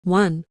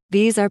1.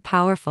 Bees are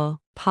powerful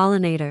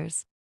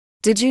pollinators.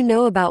 Did you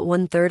know about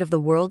 1/3 of the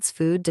world's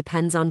food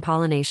depends on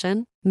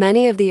pollination?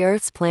 Many of the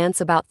Earth's plants,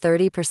 about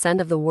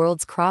 30% of the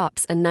world's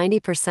crops, and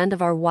 90%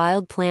 of our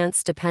wild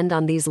plants depend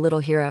on these little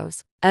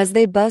heroes. As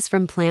they buzz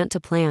from plant to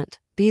plant,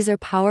 bees are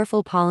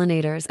powerful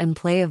pollinators and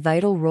play a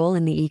vital role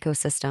in the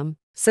ecosystem.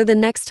 So the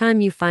next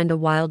time you find a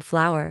wild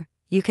flower,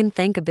 you can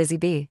thank a busy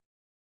bee.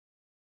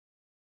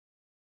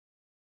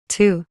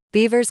 2.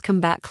 Beavers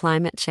combat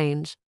climate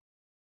change.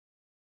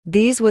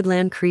 These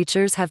woodland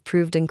creatures have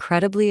proved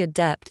incredibly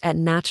adept at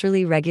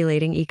naturally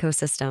regulating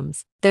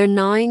ecosystems. Their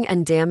gnawing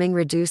and damming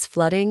reduce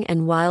flooding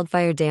and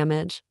wildfire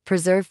damage,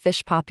 preserve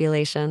fish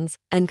populations,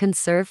 and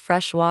conserve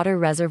freshwater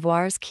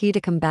reservoirs, key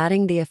to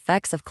combating the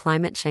effects of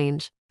climate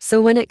change.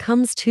 So when it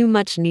comes to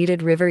much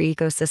needed river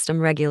ecosystem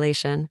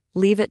regulation,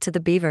 leave it to the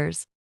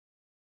beavers.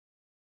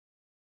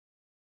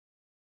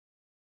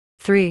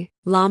 3.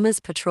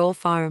 Llamas patrol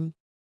farm.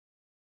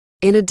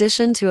 In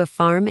addition to a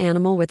farm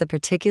animal with a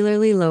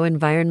particularly low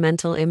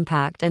environmental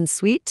impact and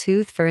sweet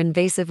tooth for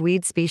invasive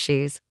weed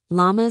species,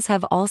 llamas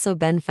have also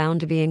been found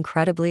to be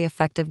incredibly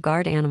effective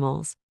guard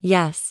animals.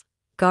 Yes,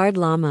 guard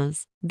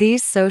llamas.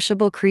 These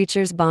sociable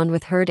creatures bond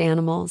with herd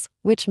animals,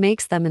 which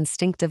makes them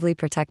instinctively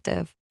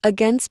protective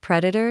against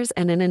predators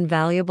and an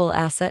invaluable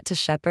asset to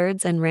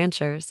shepherds and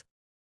ranchers.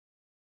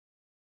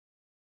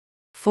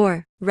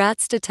 4.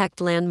 Rats detect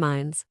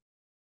landmines.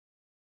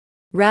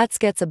 Rats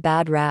gets a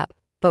bad rap,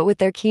 but with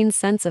their keen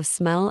sense of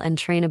smell and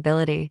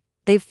trainability,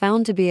 they've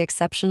found to be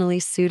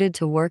exceptionally suited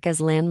to work as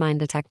landmine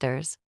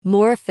detectors.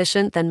 More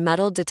efficient than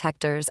metal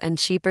detectors and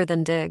cheaper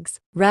than digs,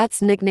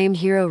 rats nicknamed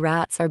hero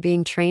rats are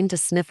being trained to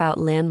sniff out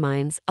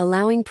landmines,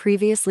 allowing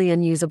previously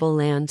unusable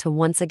land to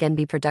once again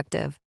be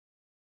productive.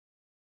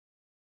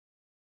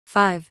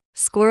 5.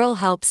 Squirrel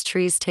helps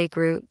trees take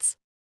roots.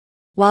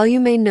 While you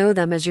may know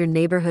them as your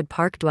neighborhood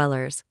park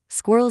dwellers,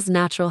 squirrels'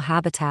 natural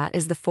habitat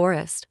is the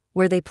forest,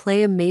 where they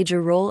play a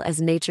major role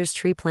as nature's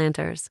tree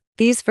planters.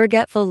 These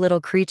forgetful little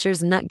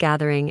creatures' nut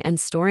gathering and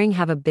storing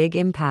have a big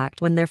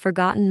impact when their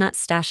forgotten nut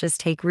stashes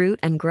take root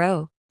and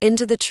grow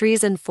into the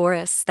trees and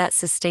forests that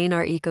sustain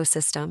our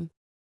ecosystem.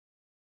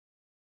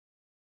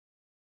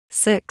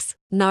 6.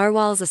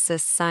 Narwhals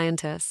assist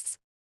scientists.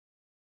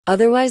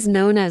 Otherwise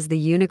known as the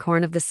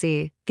unicorn of the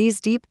sea,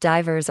 these deep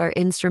divers are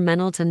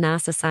instrumental to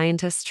NASA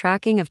scientists'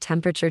 tracking of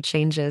temperature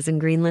changes in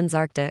Greenland's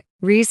Arctic.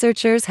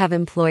 Researchers have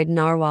employed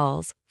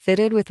narwhals,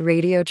 fitted with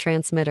radio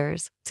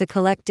transmitters, to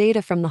collect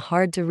data from the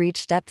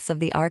hard-to-reach depths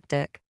of the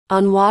Arctic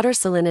on water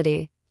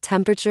salinity,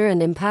 temperature,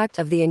 and impact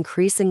of the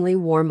increasingly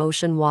warm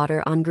ocean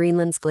water on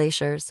Greenland's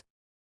glaciers.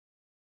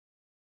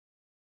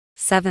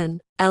 7.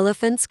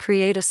 Elephants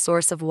create a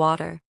source of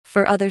water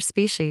for other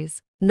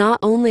species. Not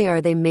only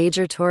are they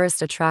major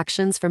tourist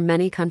attractions for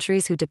many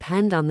countries who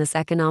depend on this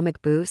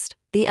economic boost,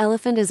 the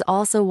elephant is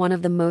also one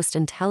of the most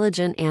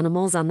intelligent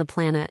animals on the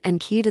planet and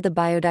key to the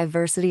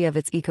biodiversity of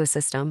its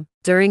ecosystem.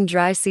 During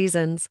dry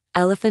seasons,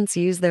 elephants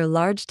use their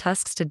large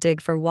tusks to dig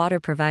for water,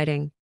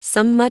 providing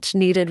some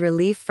much-needed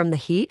relief from the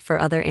heat for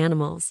other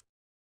animals.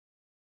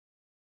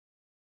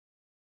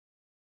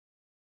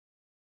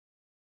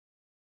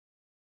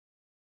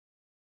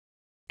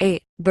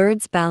 8.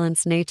 Birds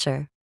balance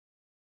nature.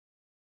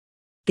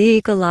 The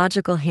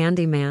ecological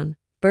handyman,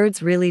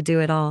 birds really do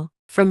it all.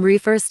 From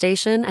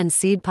reforestation and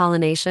seed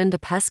pollination to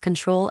pest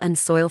control and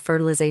soil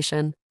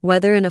fertilization,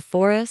 whether in a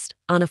forest,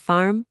 on a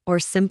farm, or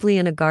simply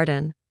in a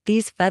garden,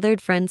 these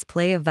feathered friends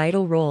play a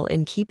vital role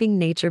in keeping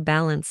nature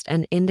balanced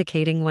and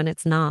indicating when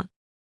it's not.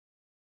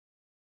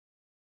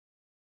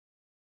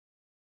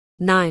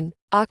 9.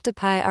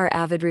 Octopi are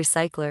avid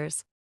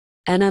recyclers.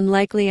 An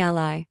unlikely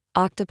ally,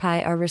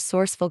 octopi are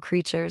resourceful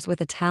creatures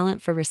with a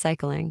talent for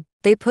recycling.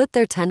 They put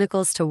their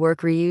tentacles to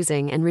work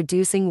reusing and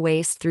reducing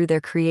waste through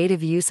their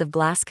creative use of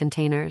glass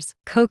containers,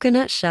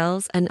 coconut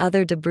shells, and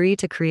other debris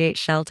to create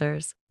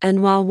shelters.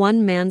 And while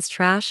one man's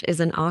trash is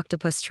an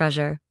octopus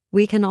treasure,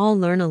 we can all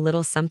learn a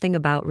little something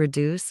about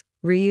reduce,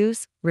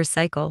 reuse,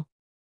 recycle.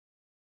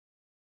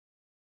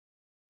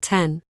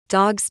 10.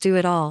 Dogs do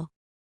it all.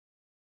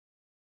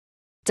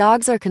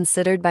 Dogs are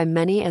considered by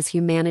many as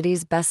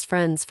humanity's best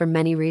friends for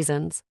many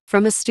reasons.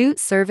 From astute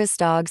service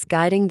dogs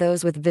guiding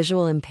those with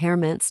visual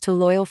impairments to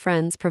loyal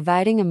friends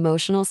providing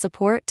emotional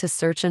support to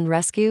search and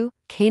rescue,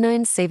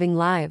 canines saving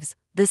lives,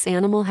 this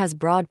animal has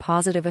broad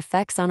positive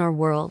effects on our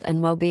world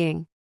and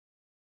well-being.